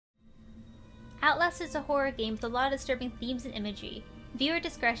Outlast is a horror game with a lot of disturbing themes and imagery. Viewer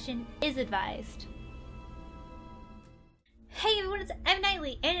discretion is advised. Hey everyone, it's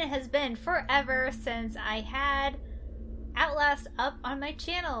Nightly, and it has been forever since I had Outlast up on my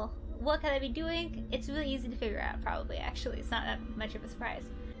channel. What can I be doing? It's really easy to figure out, probably, actually. It's not that much of a surprise.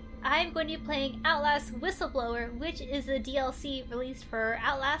 I'm going to be playing Outlast Whistleblower, which is a DLC released for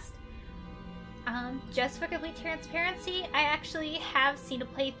Outlast. Just for complete transparency, I actually have seen a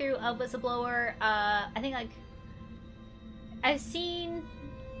playthrough of Whistleblower. I think like I've seen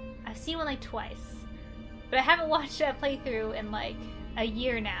one like twice, but I haven't watched that playthrough in like a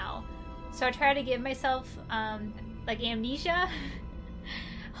year now. So I try to give myself like amnesia.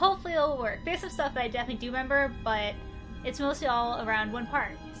 Hopefully it'll work. There's some stuff that I definitely do remember, but it's mostly all around one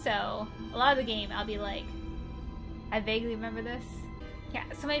part. So a lot of the game I'll be like, I vaguely remember this. Yeah,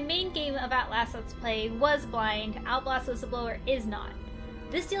 so my main game of Outlast Let's Play was Blind. Outlast Whistleblower is not.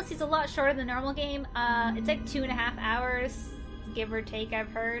 This DLC is a lot shorter than the normal game. It's like 2.5 hours, give or take, I've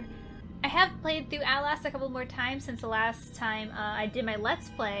heard. I have played through Outlast a couple more times since the last time I did my Let's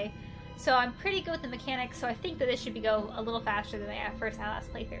Play, so I'm pretty good with the mechanics, so I think that this should go a little faster than my first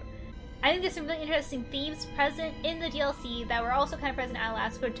Outlast playthrough. I think there's some really interesting themes present in the DLC that were also kind of present in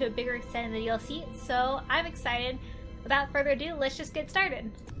Outlast, but to a bigger extent in the DLC, so I'm excited. Without further ado, let's just get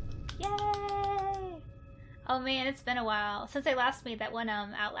started. Yay! Oh man, it's been a while since I last made that one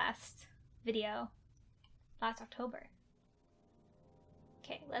Outlast video. Last October.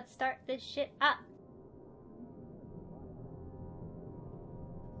 Okay, let's start this shit up.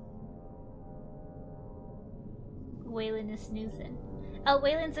 Waylon is snoozing. Oh,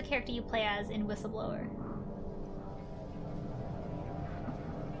 Waylon's the character you play as in Whistleblower.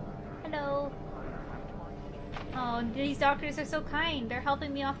 Hello. Oh, these doctors are so kind. They're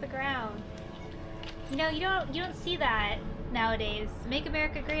helping me off the ground. You know, you don't see that nowadays. Make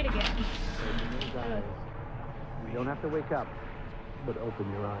America great again. You don't have to wake up, but open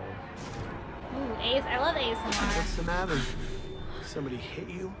your eyes. Ooh, Ace. I love ASMR. What's the matter? Somebody hit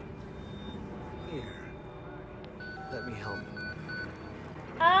you? Here. Let me help.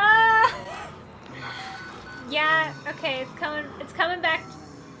 Ah! Yeah, okay, it's coming back.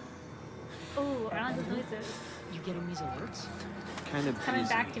 Ooh, I don't like the noises. You getting these alerts? Kind of Coming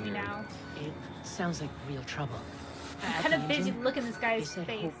back to me now. It sounds like real trouble. I'm kind of busy looking this guy's they said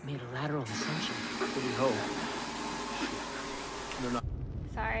face. Hope made a lateral ascension. What do we hope? They're not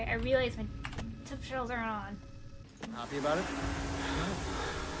Sorry, I realized my subtitles aren't on. happy about it?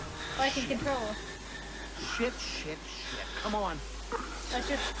 Oh, I can control. Shit. Come on. Let's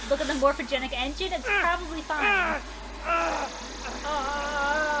just look at the morphogenic engine. It's probably fine.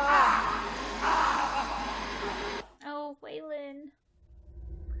 Oh, Waylon.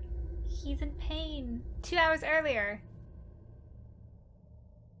 He's in pain. 2 hours earlier.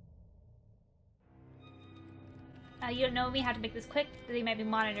 You don't know me, how to make this quick. They might be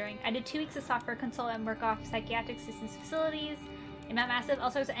monitoring. I did 2 weeks of software consult at Murkoff Psychiatric Systems facilities. In Mount Massive,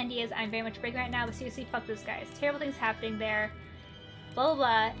 all sorts of NDAs I'm very much breaking right now, but seriously, fuck those guys. Terrible things happening there. Blah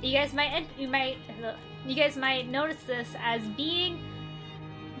blah blah. You guys might notice this as being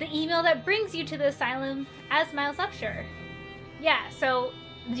the email that brings you to the asylum as Miles Upshur. Yeah, so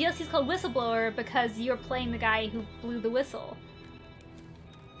the DLC is called Whistleblower because you're playing the guy who blew the whistle.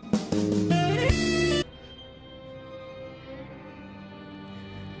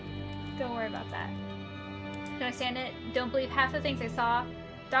 Don't worry about that. Don't understand it. Don't believe half the things I saw.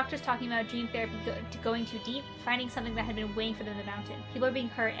 Doctors talking about dream therapy going too deep, finding something that had been waiting for them in the mountain. People are being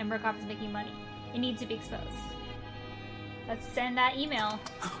hurt and Murkoff is making money. It needs to be exposed. Let's send that email.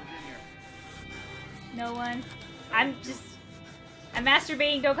 No one. I'm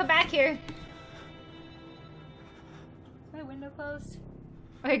masturbating. Don't come back here. Is my window closed?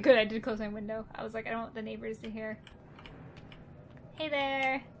 Okay, good. I did close my window. I was like, I don't want the neighbors to hear. Hey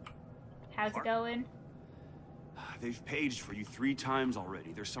there. How's it going? They've paged for you 3 times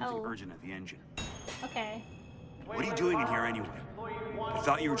already. There's something urgent at the engine. Okay. What are you doing in here anyway? I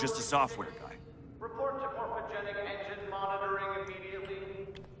thought you were just a software guy. Report to morphogenic engine monitoring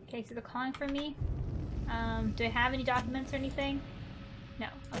immediately. Okay, so they're calling for me. Do I have any documents or anything? No.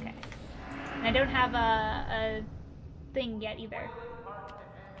 Okay. And I don't have a thing yet either.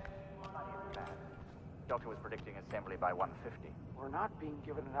 Doctor was predicting assembly by 150. We're not being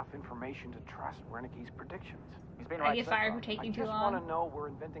given enough information to trust Wernicke's predictions. He's been right. I get fired for taking too long. I just want to know we're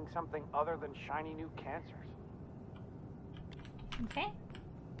inventing something other than shiny new cancers. Okay.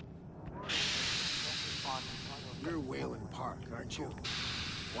 You're Waylon Park, aren't you?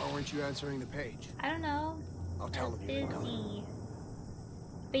 Why weren't you answering the page? I don't know. I'll tell them you're coming. Busy.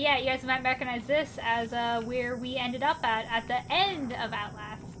 But yeah, you guys might recognize this as where we ended up at the end of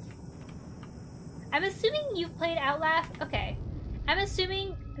Outlast. I'm assuming you've played Outlast. Okay. I'm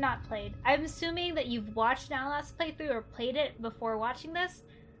assuming, not played. I'm assuming that you've watched an Outlast playthrough or played it before watching this.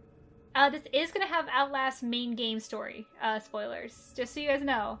 This is going to have Outlast main game story spoilers, just so you guys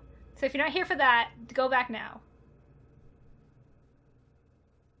know. So if you're not here for that, go back now.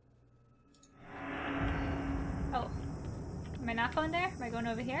 Oh. Am I not going there? Am I going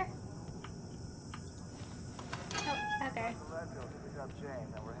over here? Oh, okay.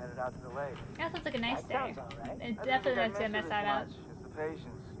 That sounds like a nice day. It definitely lets them mess that up. It's the patients.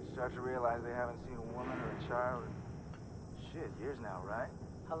 You start to realize they haven't seen a woman or a child in, shit, years now, right?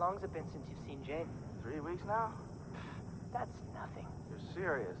 How long's it been since you've seen Jane? 3 weeks now? That's nothing. You're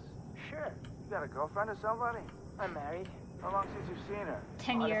serious? Sure. You got a girlfriend or somebody? I'm married. How long since you've seen her?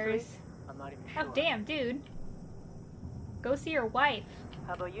 10 Honestly, years. I'm not even sure. Oh, damn, dude. Go see your wife.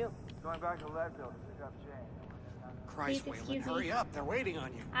 How about you? Going back to Leadville to pick up Jane. Christ, Please Waylon, excuse me. hurry up. They're waiting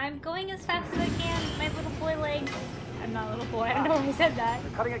on you. I'm going as fast as I can. My little boy legs. I'm not a little boy. I don't know why I said that.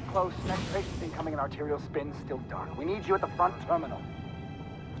 They're cutting it close. Next patient's incoming in arterial spin, still dark. We need you at the front terminal.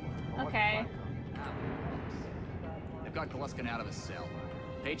 Okay. They've got Gluskin out of his cell.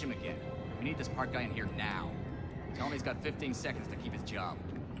 Page him again. We need this Park guy in here now. Tell him he's got 15 seconds to keep his job.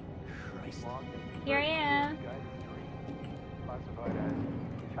 Christ. Here I am. Classified as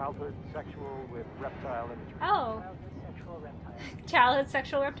childhood sexual with reptile imagery. Oh. Sexual reptile. Childhood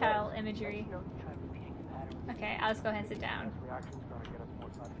sexual reptile imagery. Okay, I'll just go ahead and sit down. Reaction's gonna get us more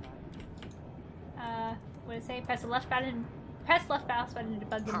sunshine. What did it say? Press the left button. Press left mouse button to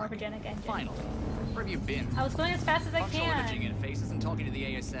debug the Park, morphogenic engine. Finally. Where have you been? I was going as fast as I Functional imaging can. interfaces and talking to the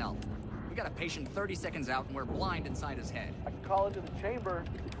ASL. We got a patient 30 seconds out and we're blind inside his head. I can call into the chamber,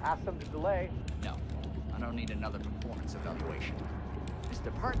 ask them to delay. No, I don't need another performance evaluation.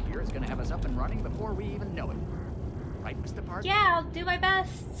 Mr. Park here is going to have us up and running before we even know it. Right, Mr. Park? Yeah, I'll do my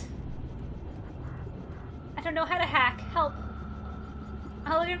best. I don't know how to hack. Help.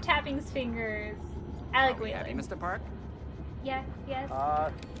 Oh, look at him tapping his fingers. I like Are we happy, Waylon. Mr. Park? Yeah, yes.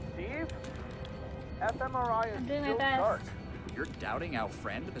 Steve? fMRI is I'm doing my still best. dark. You're doubting our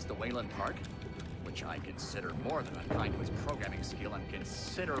friend, Mr. Waylon Park? Which I consider more than unkind to his programming skill and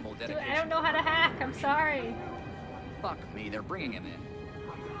considerable Dude, dedication. I don't know how to hack. I'm sorry. Fuck me, they're bringing him in.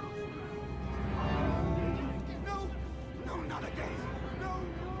 No, not again.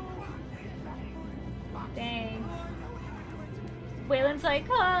 Dang. Waylon's like,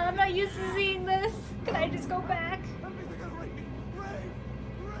 oh, I'm not used to seeing this. Can I just go back?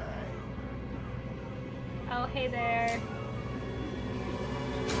 Oh, hey there.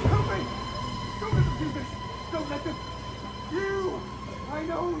 Help me! Don't let them do this! Don't let them... You! I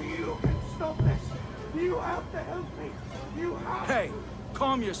know you can stop this! You have to help me! You have Hey,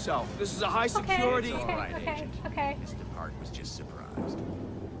 calm yourself. This is a high security... It's all right, okay, Agent. okay. Mr. Park was just surprised.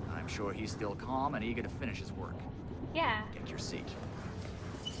 I'm sure he's still calm and eager to finish his work. Yeah. Get your seat.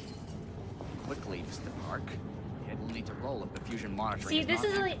 Quickly, Mr. Park. We'll need to roll up the fusion monitoring. See, this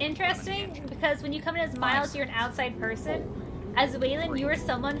is really interesting because when you come in as Miles, you're an outside person. As Waylon, you were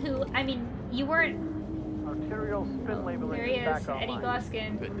someone who, I mean, you weren't. Arterial spin labeling There he is back is, Eddie online.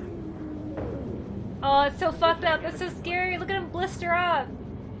 Gluskin. Good. Oh, it's so fucked up. That's so scary. Look at him blister up.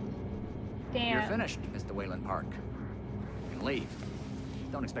 Damn. You're finished, Mr. Waylon Park. You can leave.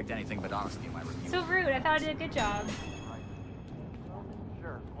 Don't expect anything but honesty in my review. So rude. I thought I did a good job.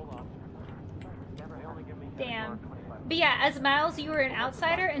 Sure, hold on. They only give me Damn. But yeah, as Miles, you were an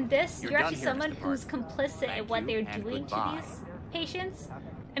outsider, and this, You're you're done actually here, someone Mr. Park. who's complicit in Thank what you, they're and doing to goodbye. these patients.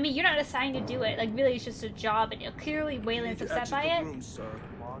 I mean, you're not assigned to do it. Like, really, it's just a job, and clearly Waylon's upset by it.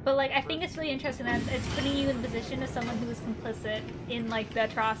 But, like, I think it's really interesting that it's putting you in the position of someone who is complicit in, like, the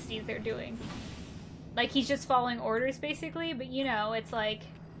atrocities they're doing. Like, he's just following orders, basically, but, you know, it's like,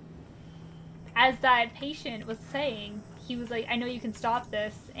 as that patient was saying, he was like, I know you can stop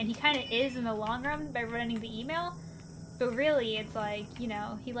this, and he kind of is in the long run by running the email, but really, it's like, you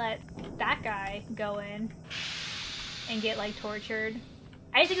know, he let that guy go in and get, like, tortured.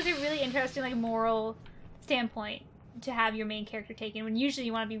 I just think it's a really interesting, like, moral standpoint to have your main character taken, when usually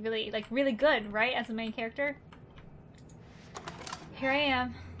you want to be really, like, really good, right, as a main character. Here I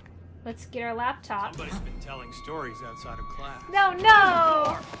am. Let's get our laptop. Somebody's been telling stories outside of class. No,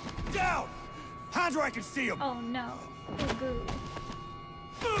 no! Down! Hands where I can see him! Oh, no. Oh, goo.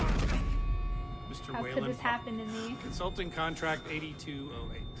 Mr. How could Waylon this Park. happen to me? Consulting contract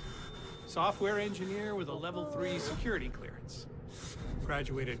 8208. Software engineer with a level 3 security clearance.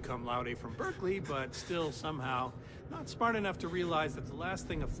 Graduated cum laude from Berkeley, but still somehow not smart enough to realize that the last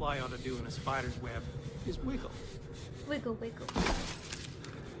thing a fly ought to do in a spider's web is wiggle. Wiggle, wiggle.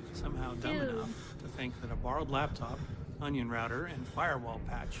 Somehow dumb Dude. enough to think that a borrowed laptop onion router, and firewall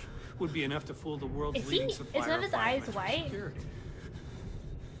patch would be enough to fool the world's Is leading he? supplier Is one of his eyes biometric white? security.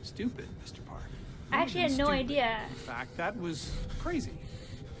 Stupid, Mr. Park. I actually had no Stupid. idea. In fact, that was crazy.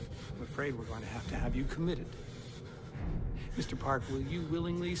 I'm afraid we're going to have you committed. Mr. Park, will you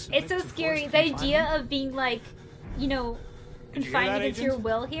willingly submit It's so to scary. forced The idea confinement? of being like, you know, Did you hear confining that, against your Agent?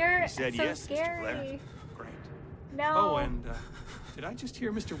 will here. He It's said so yes, Mr. Blair. scary. Great. No. Oh, and did I just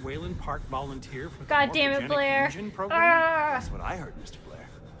hear Mr. Waylon Park volunteer for the God damn it, morphogenic Blair. engine program? Ah! That's what I heard, Mr. Blair.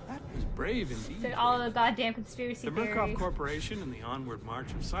 That was brave indeed. Said all the goddamn conspiracy The theories. Murkoff Corporation and the Onward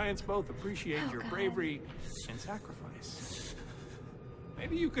March of Science both appreciate Oh, your God. bravery and sacrifice.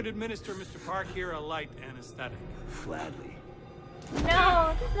 Maybe you could administer Mr. Park here a light anesthetic. Gladly.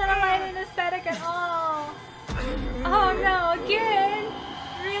 No, it's not a light anesthetic at all. Oh no, again?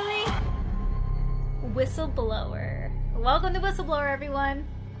 Really? Whistleblower. Welcome to Whistleblower, everyone.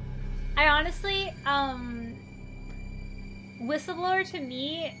 I honestly, Whistleblower to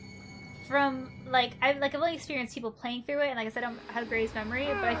me, from I've only experienced people playing through it, and like I said, I don't have the greatest memory,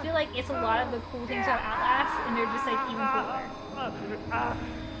 but I feel like it's a lot of the cool things about Outlast, and they're just like even cooler.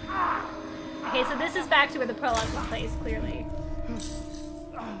 Okay, so this is back to where the prologue took place, clearly.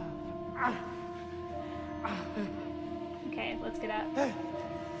 Okay, let's get up.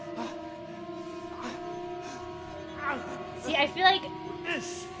 See, I feel like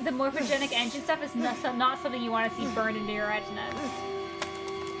the morphogenic engine stuff is not something you want to see burned into your retinas.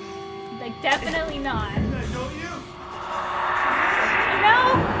 Like, definitely not. No!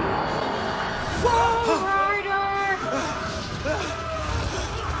 Walrider!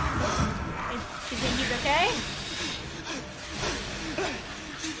 Is he's okay?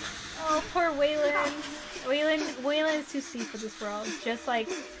 Oh, poor Waylon. Waylon is too sweet for this world, just like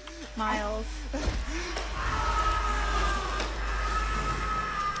Miles.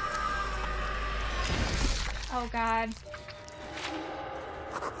 Oh god.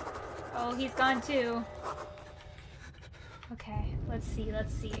 Oh, he's gone too. Okay, let's see.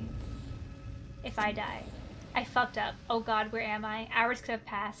 If I die. I fucked up. Oh god, where am I? Hours could have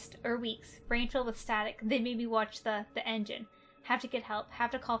passed. Or weeks. Brain filled with static. They made me watch the engine. Have to get help.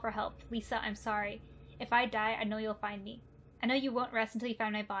 Have to call for help. Lisa, I'm sorry. If I die, I know you'll find me. I know you won't rest until you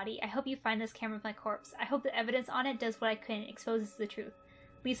find my body. I hope you find this camera with my corpse. I hope the evidence on it does what I can, exposes the truth.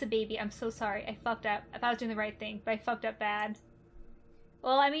 Lisa, baby, I'm so sorry. I fucked up. I thought I was doing the right thing, but I fucked up bad.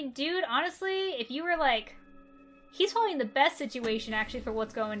 Well, I mean, dude, honestly, if you were like... He's probably in the best situation, actually, for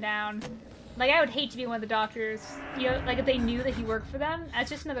what's going down. Like, I would hate to be one of the doctors. You know, like, if they knew that he worked for them. As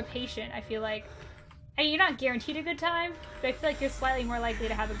just another patient, I feel like... I mean, you're not guaranteed a good time, but I feel like you're slightly more likely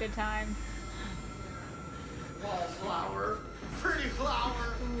to have a good time. Wallflower. Pretty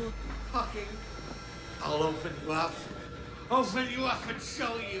flower. Ooh. Fucking. I'll open you up. Open you up and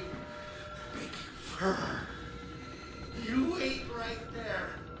show you. Big fur. You wait right there.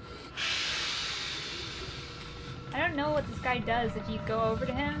 I don't know what this guy does if you go over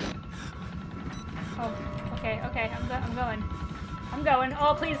to him. Oh, okay, I'm going.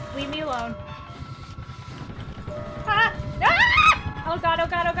 Oh, please, leave me alone. Ah! Ah! Oh god.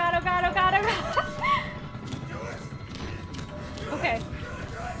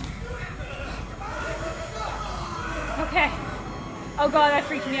 Okay. Oh god, that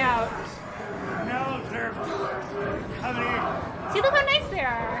freaked me out. No, sir. Come here. See, look how nice they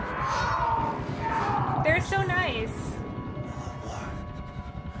are. They're so nice.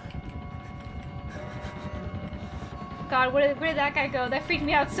 God, where did that guy go? That freaked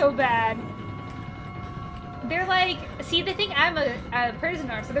me out so bad. They're like, see, they think I'm a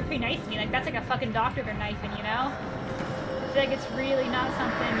prisoner, so they're pretty nice to me. Like, that's like a fucking doctor they're knifing, you know? I feel like it's really not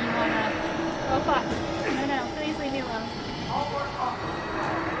something you wanna... Oh, fuck. No, please leave me alone.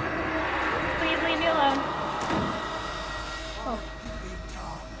 Please leave me alone. Oh.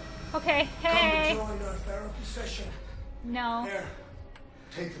 Okay, hey! Come to join our therapy session. No. Here,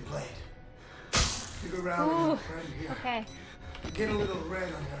 take the blade. Dig around in Ooh, your friend here. okay. Get a little red on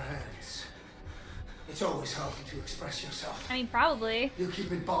your hands. It's always healthy to express yourself. I mean, probably. You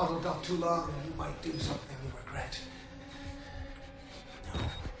keep it bottled up too long and you might do something you regret. No.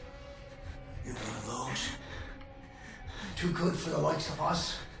 You're one of those. Too good for the likes of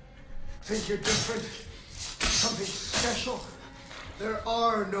us. Think you're different? Something special? There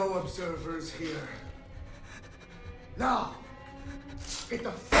are no observers here. Now, get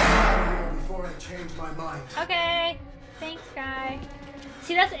the fuck out of here before I change my mind. Okay. Thanks, guy.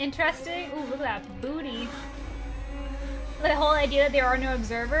 See, that's interesting. Ooh, look at that booty. The whole idea that there are no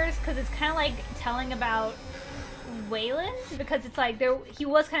observers, because it's kind of like telling about Waylon, because it's like he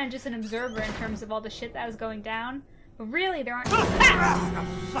was kind of just an observer in terms of all the shit that was going down. But really, there aren't. Where the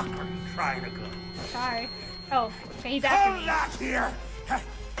fuck are you trying to go? Sorry. Oh, okay, he's after me. Not here!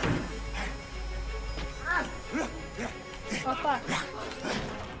 Oh fuck.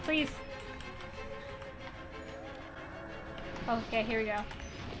 Please. Okay, here we go.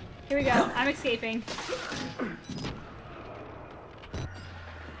 Here we go. I'm escaping.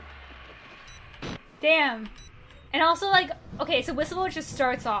 Damn. And also, like, okay, so Whistleblower just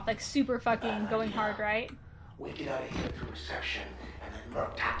starts off, like, super fucking going hard, right? We get out of here through reception, and then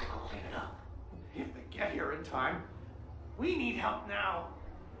Murk Tactical clean it up. If they get here in time, we need help now.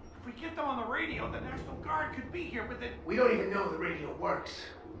 If we get them on the radio, the National Guard could be here with it. We don't even know the radio works.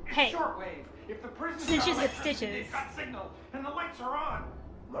 It's Hey. shortwave. If the prison Stitches starlight with says stitches. they've got signal and the lights are on.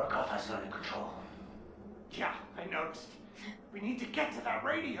 Murkoff has it under control. Yeah, I noticed. We need to get to that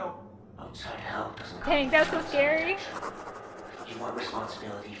radio. Outside help doesn't Dang, that's so scary. You want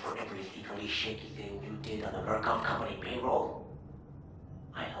responsibility for every legally shaky thing you did on the Murkoff Company payroll?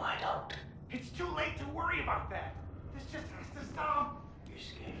 I know I don't. It's too late to worry about that. This just has to stop. You're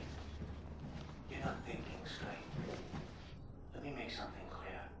scared. You're not thinking straight. Let me make something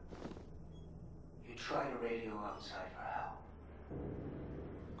clear. You try to radio outside for help.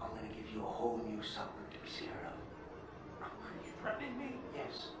 I'm gonna give you a whole new something to be scared of. Are you threatening me?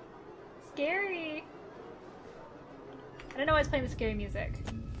 Yes. Scary. I don't know why it's playing the scary music.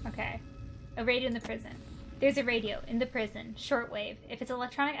 Okay. A radio in the prison. There's a radio in the prison. Shortwave. If it's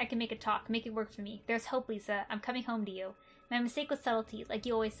electronic, I can make it talk. Make it work for me. There's hope, Lisa. I'm coming home to you. My mistake was subtlety, like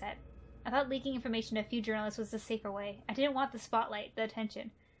you always said. I thought leaking information to a few journalists was the safer way. I didn't want the spotlight, the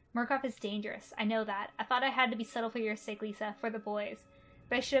attention. Murkoff is dangerous. I know that. I thought I had to be subtle for your sake, Lisa, for the boys.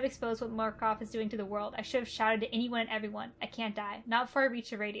 But I should have exposed what Murkoff is doing to the world. I should have shouted to anyone and everyone. I can't die. Not before I reach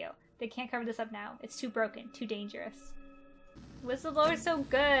the radio. They can't cover this up now. It's too broken. Too dangerous. Whistleblower's so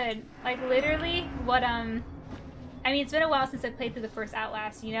good. Like, literally, what, I mean, it's been a while since I played through the first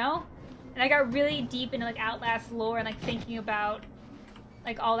Outlast, you know? And I got really deep into, like, Outlast lore and, like, thinking about,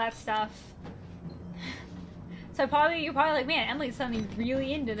 like, all that stuff. So you're probably like, man, Emily's suddenly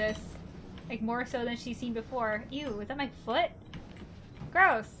really into this. Like, more so than she's seen before. Ew, is that my foot?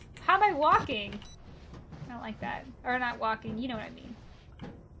 Gross. How am I walking? I don't like that. Or not walking, you know what I mean.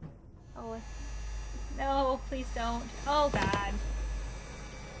 Oh, no, please don't. Oh, God.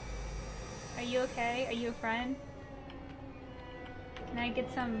 Are you okay? Are you a friend? Can I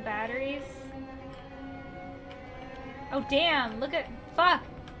get some batteries? Oh, damn, look at, fuck.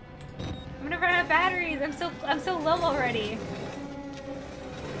 I'm gonna run out of batteries. I'm so low already.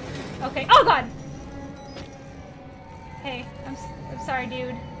 Okay, oh, God. Hey, I'm sorry,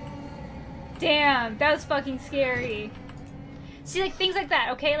 dude. Damn, that was fucking scary. See, like, things like that,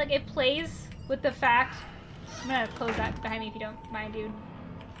 okay? Like, it plays with the fact... I'm gonna close that behind me if you don't mind, dude.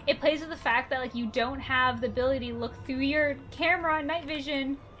 It plays with the fact that, like, you don't have the ability to look through your camera and night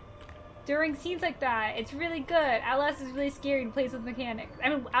vision during scenes like that. It's really good. Outlast is really scary and plays with mechanics. I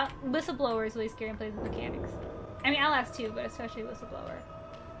mean, Whistleblower is really scary and plays with mechanics. I mean, Outlast too, but especially Whistleblower.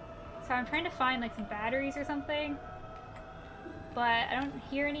 So I'm trying to find, like, some batteries or something. But I don't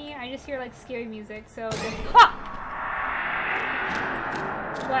hear any. I just hear, like, scary music, so just... Ah!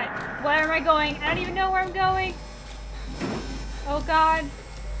 What? Where am I going? I don't even know where I'm going. Oh, God.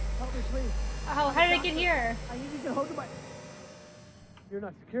 Help me, please. Oh, how did I get here? I need you to hold my... You're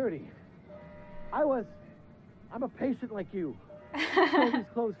not security. I'm a patient like you. I stole these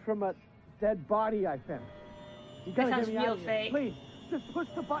clothes from a dead body I found. You gotta That get sounds me out real of here. fake. Please, just push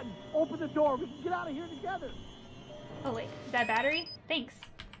the button. Open the door. We can get out of here together. Oh, wait. Is that battery? Thanks.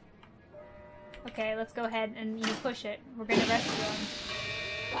 Okay, let's go ahead and you push it. We're gonna rescue him.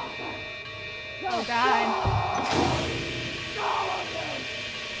 Oh, God.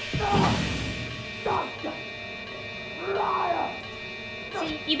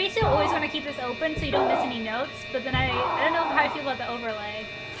 See, you basically always want to keep this open so you don't miss any notes, but then I don't know how I feel about the overlay.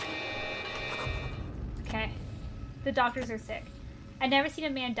 Okay. The doctors are sick. I'd never seen a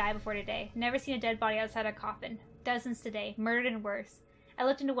man die before today. Never seen a dead body outside a coffin. Dozens today. Murdered and worse. I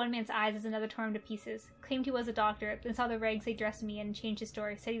looked into one man's eyes as another tore him to pieces. Claimed he was a doctor, then saw the rags they dressed me in and changed his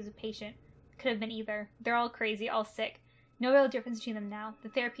story. Said he was a patient. Could have been either. They're all crazy, all sick. No real difference between them now. The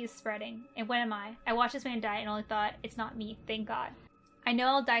therapy is spreading. And when am I? I watched this man die and only thought, it's not me, thank God. I know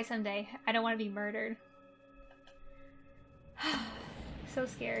I'll die someday. I don't want to be murdered. So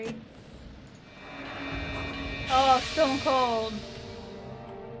scary. Oh, stone cold.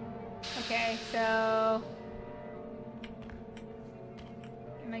 Okay, so...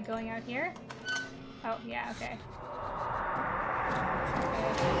 Am I going out here? Oh, yeah, okay.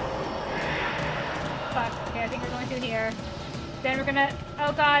 Fuck, okay, I think we're going through here. Then we're gonna...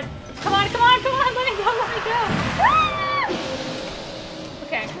 Oh, God. Come on, come on, come on! Let me go, let me go! Ah!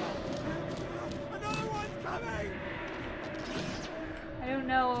 Okay. Another one's coming!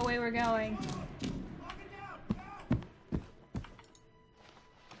 know what way we're going.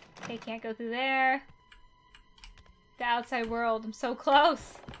 Okay, can't go through there. The outside world. I'm so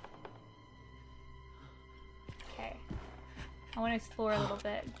close. Okay. I want to explore a little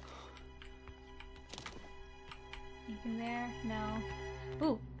bit. Anything there? No.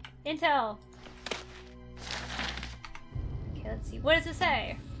 Ooh! Intel! Okay, let's see. What does it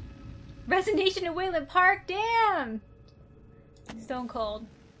say? Resignation in Waylon Park? Damn! Stone cold.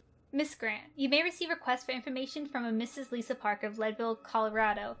 Miss Grant, you may receive requests for information from a Mrs. Lisa Park of Leadville,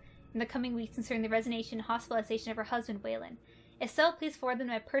 Colorado in the coming weeks concerning the resignation and hospitalization of her husband, Waylon. If so, please forward them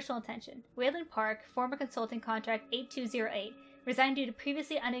to my personal attention. Waylon Park, former consulting contract 8208, resigned due to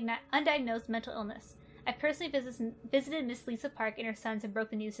previously undiagnosed mental illness. I personally visited Miss Lisa Park and her sons and broke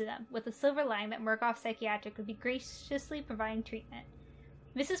the news to them, with the silver lining that Murkoff Psychiatric would be graciously providing treatment.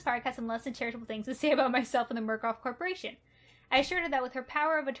 Mrs. Park had some less than charitable things to say about myself and the Murkoff Corporation. I assured her that with her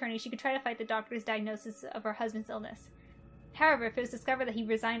power of attorney, she could try to fight the doctor's diagnosis of her husband's illness. However, if it was discovered that he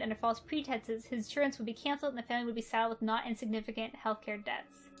resigned under false pretenses, his insurance would be canceled and the family would be saddled with not insignificant healthcare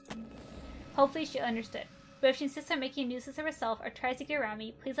debts. Hopefully she understood. But if she insists on making a nuisance of herself or tries to get around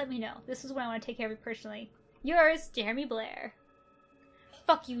me, please let me know. This is when I want to take care of you personally. Yours, Jeremy Blair.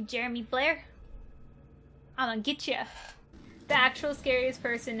 Fuck you, Jeremy Blair. I'm gonna get ya. The actual scariest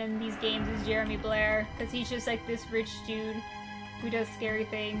person in these games is Jeremy Blair, because he's just like this rich dude who does scary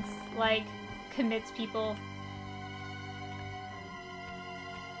things, like commits people.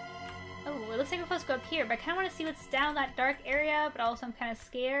 Oh, it looks like we're supposed to go up here, but I kind of want to see what's down that dark area, but also I'm kind of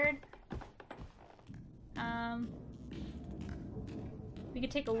scared. We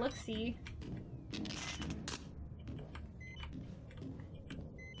could take a look-see.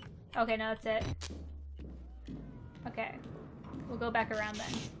 Okay, no, that's it. Okay. We'll go back around then.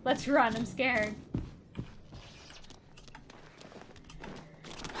 Let's run, I'm scared.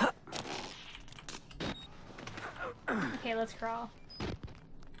 Okay, let's crawl.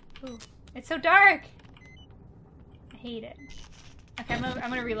 Ooh, it's so dark! I hate it. Okay, I'm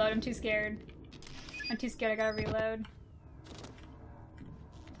gonna reload, I'm too scared. I'm too scared, I gotta reload.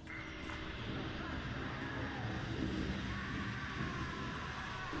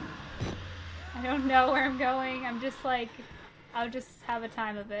 I don't know where I'm going, I'm just like, I'll just have a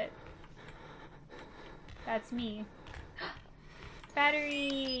time of it. That's me.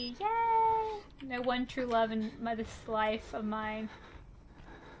 Battery! Yay! My one true love in this life of mine.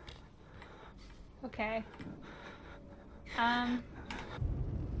 Okay. I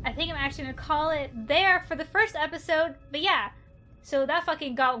think I'm actually gonna call it there for the first episode, but yeah. So that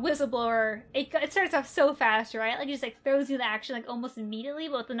fucking got Whistleblower. It starts off so fast, right? Like, it just like throws you the action like almost immediately,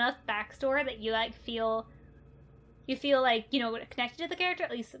 but with enough backstory that you like feel like, you know, connected to the character.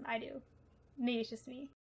 At least I do. Maybe it's just me.